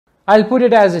I'll put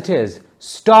it as it is.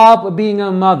 Stop being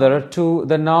a mother to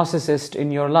the narcissist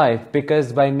in your life,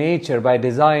 because by nature, by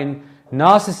design,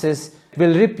 narcissists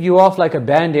will rip you off like a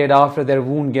band-aid after their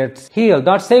wound gets healed.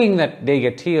 Not saying that they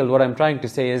get healed. What I'm trying to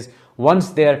say is once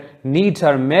their needs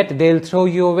are met, they'll throw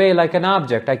you away like an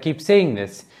object. I keep saying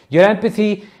this. Your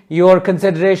empathy, your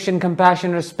consideration,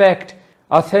 compassion, respect,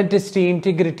 authenticity,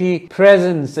 integrity,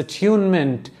 presence,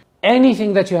 attunement,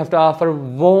 anything that you have to offer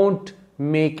won't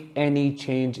make any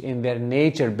change in their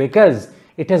nature, because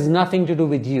it has nothing to do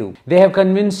with you. They have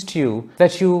convinced you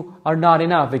that you are not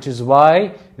enough, which is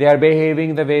why they are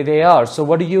behaving the way they are. So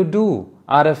what do you do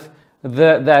out of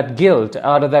that guilt,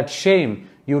 out of that shame?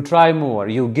 You try more,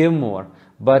 you give more,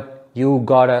 but you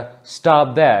gotta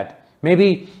stop that.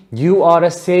 Maybe you are a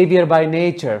savior by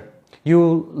nature.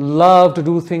 You love to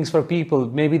do things for people.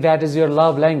 Maybe that is your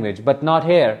love language, but not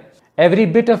here. Every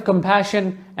bit of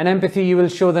compassion and empathy you will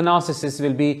show the narcissist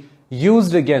will be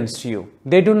used against you.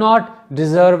 They do not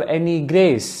deserve any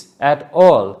grace at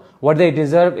all. What they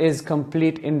deserve is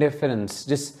complete indifference.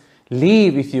 Just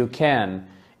leave if you can.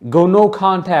 Go no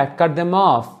contact, cut them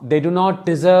off. They do not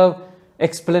deserve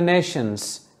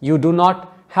explanations. You do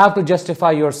not have to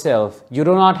justify yourself. You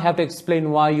do not have to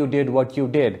explain why you did what you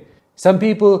did. Some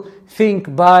people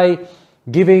think by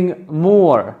giving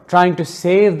more, trying to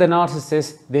save the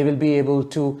narcissist, they will be able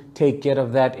to take care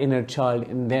of that inner child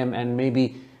in them, and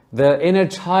maybe the inner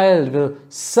child will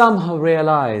somehow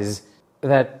realize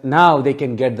that now they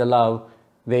can get the love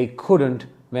they couldn't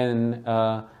when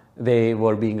they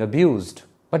were being abused.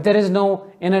 But there is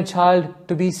no inner child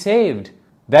to be saved.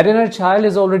 That inner child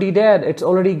is already dead. It's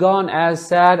already gone. As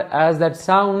sad as that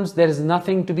sounds, there is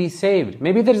nothing to be saved.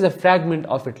 Maybe there is a fragment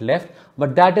of it left,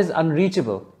 but that is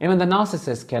unreachable. Even the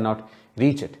narcissist cannot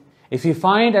reach it. If you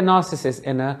find a narcissist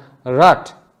in a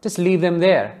rut, just leave them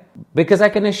there. Because I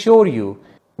can assure you,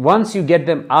 once you get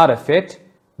them out of it,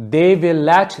 they will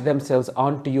latch themselves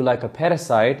onto you like a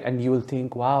parasite, and you will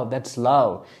think, wow, that's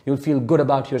love. You'll feel good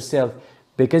about yourself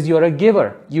because you're a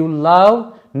giver. You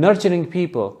love nurturing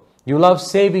people. You love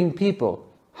saving people.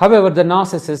 However, the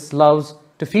narcissist loves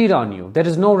to feed on you. There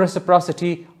is no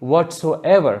reciprocity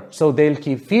whatsoever. So they'll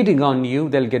keep feeding on you.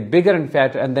 They'll get bigger and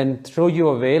fatter and then throw you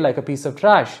away like a piece of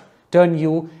trash. Turn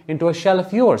you into a shell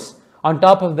of yours. On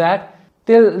top of that,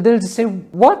 they'll just say,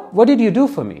 what did you do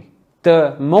for me?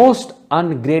 The most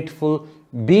ungrateful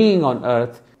being on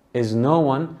earth is no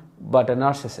one but a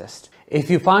narcissist. If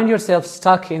you find yourself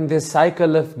stuck in this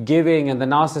cycle of giving and the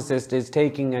narcissist is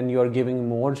taking and you're giving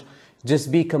more,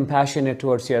 just be compassionate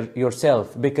towards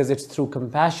yourself, because it's through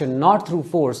compassion, not through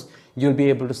force, you'll be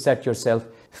able to set yourself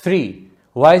free.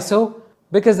 Why so?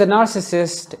 Because the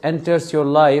narcissist enters your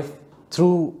life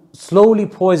through slowly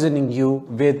poisoning you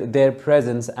with their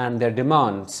presence and their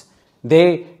demands.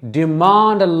 They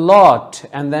demand a lot,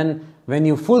 and then when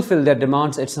you fulfill their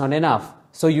demands, it's not enough.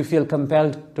 So you feel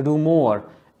compelled to do more,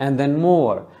 and then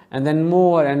more, and then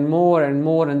more, and more, and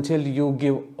more, until you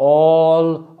give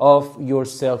all of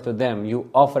yourself to them.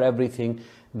 You offer everything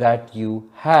that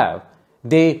you have.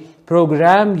 They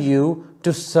program you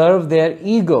to serve their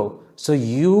ego. So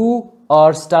you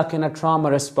are stuck in a trauma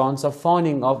response of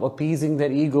fawning, of appeasing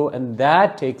their ego, and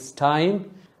that takes time,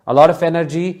 a lot of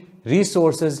energy,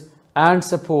 resources, and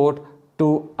support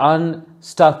to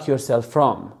unstuck yourself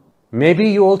from. Maybe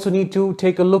you also need to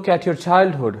take a look at your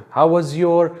childhood. How was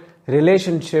your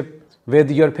relationship with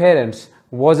your parents?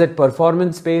 Was it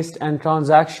performance-based and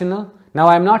transactional? Now,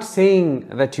 I'm not saying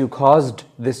that you caused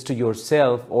this to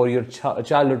yourself or your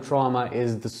childhood trauma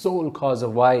is the sole cause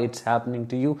of why it's happening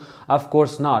to you. Of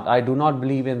course not. I do not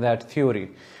believe in that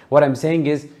theory. What I'm saying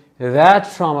is that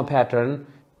trauma pattern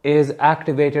is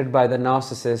activated by the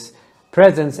narcissist's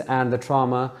presence and the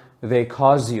trauma they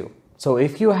cause you. So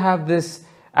if you have this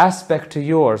aspect to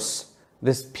yours,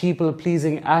 this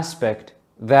people-pleasing aspect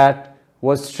that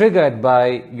was triggered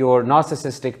by your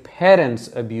narcissistic parents'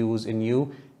 abuse in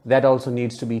you, that also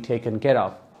needs to be taken care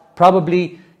of.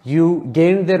 Probably you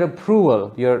gained their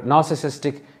approval, your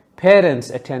narcissistic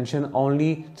parents' attention,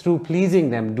 only through pleasing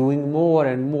them, doing more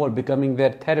and more, becoming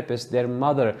their therapist, their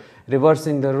mother,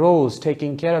 reversing the roles,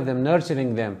 taking care of them,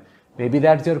 nurturing them. Maybe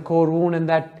that's your core wound, and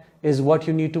that is what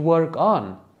you need to work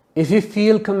on. If you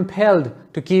feel compelled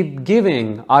to keep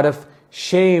giving out of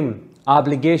shame,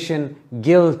 obligation,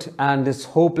 guilt, and this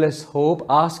hopeless hope,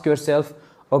 ask yourself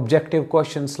objective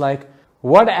questions like,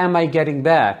 what am I getting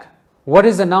back? What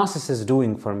is the narcissist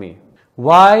doing for me?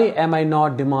 Why am I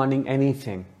not demanding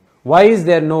anything? Why is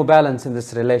there no balance in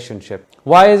this relationship?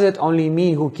 Why is it only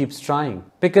me who keeps trying?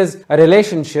 Because a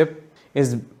relationship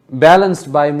is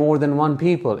balanced by more than one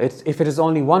people. If it is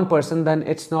only one person, then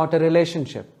it's not a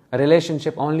relationship. A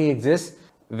relationship only exists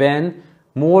when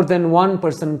more than one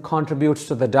person contributes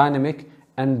to the dynamic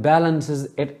and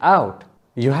balances it out.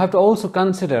 You have to also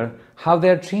consider how they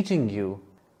are treating you.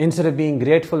 Instead of being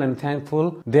grateful and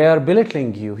thankful, they are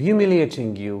belittling you,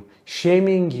 humiliating you,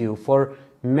 shaming you for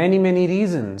many, many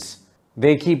reasons.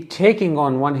 They keep taking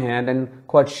on one hand and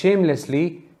quite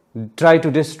shamelessly try to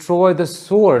destroy the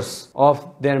source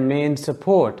of their main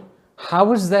support.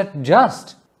 How is that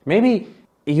just? Maybe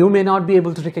you may not be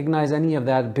able to recognize any of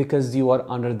that because you are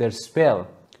under their spell.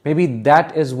 Maybe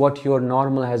that is what your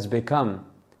normal has become.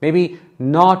 Maybe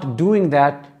not doing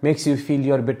that makes you feel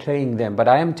you're betraying them. But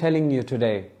I am telling you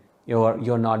today,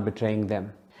 you're not betraying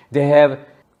them. They have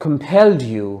compelled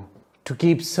you to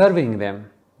keep serving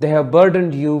them. They have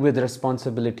burdened you with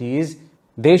responsibilities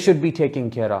they should be taking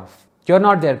care of. You're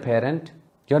not their parent.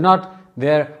 You're not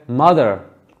their mother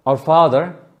or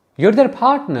father. You're their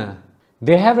partner.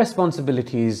 They have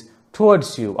responsibilities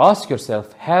towards you. Ask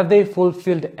yourself, have they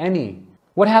fulfilled any?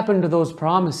 What happened to those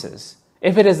promises?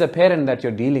 If it is a parent that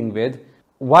you're dealing with,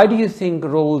 why do you think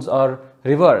roles are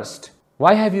reversed?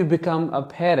 Why have you become a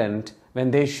parent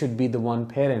when they should be the one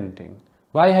parenting?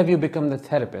 Why have you become the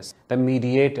therapist, the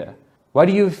mediator? Why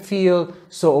do you feel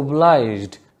so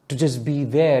obliged to just be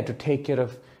there to take care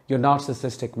of your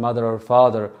narcissistic mother or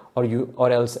father, or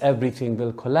else everything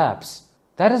will collapse?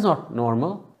 That is not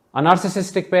normal. A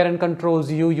narcissistic parent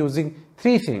controls you using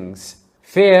three things: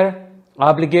 fear,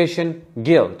 obligation,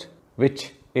 guilt,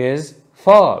 which is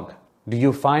fog. Do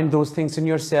you find those things in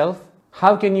yourself?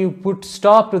 How can you put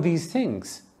stop to these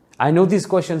things? I know these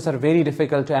questions are very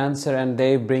difficult to answer and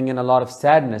they bring in a lot of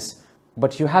sadness,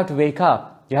 but you have to wake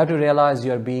up. You have to realize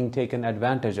you are being taken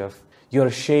advantage of. Your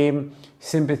shame,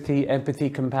 sympathy, empathy,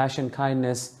 compassion,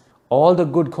 kindness, all the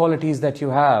good qualities that you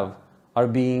have are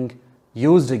being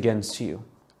used against you,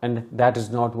 and that is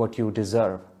not what you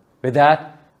deserve. With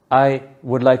that, I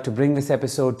would like to bring this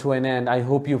episode to an end. I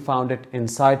hope you found it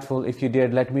insightful. If you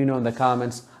did, let me know in the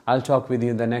comments. I'll talk with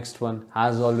you in the next one.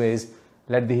 As always,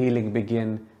 let the healing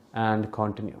begin and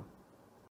continue.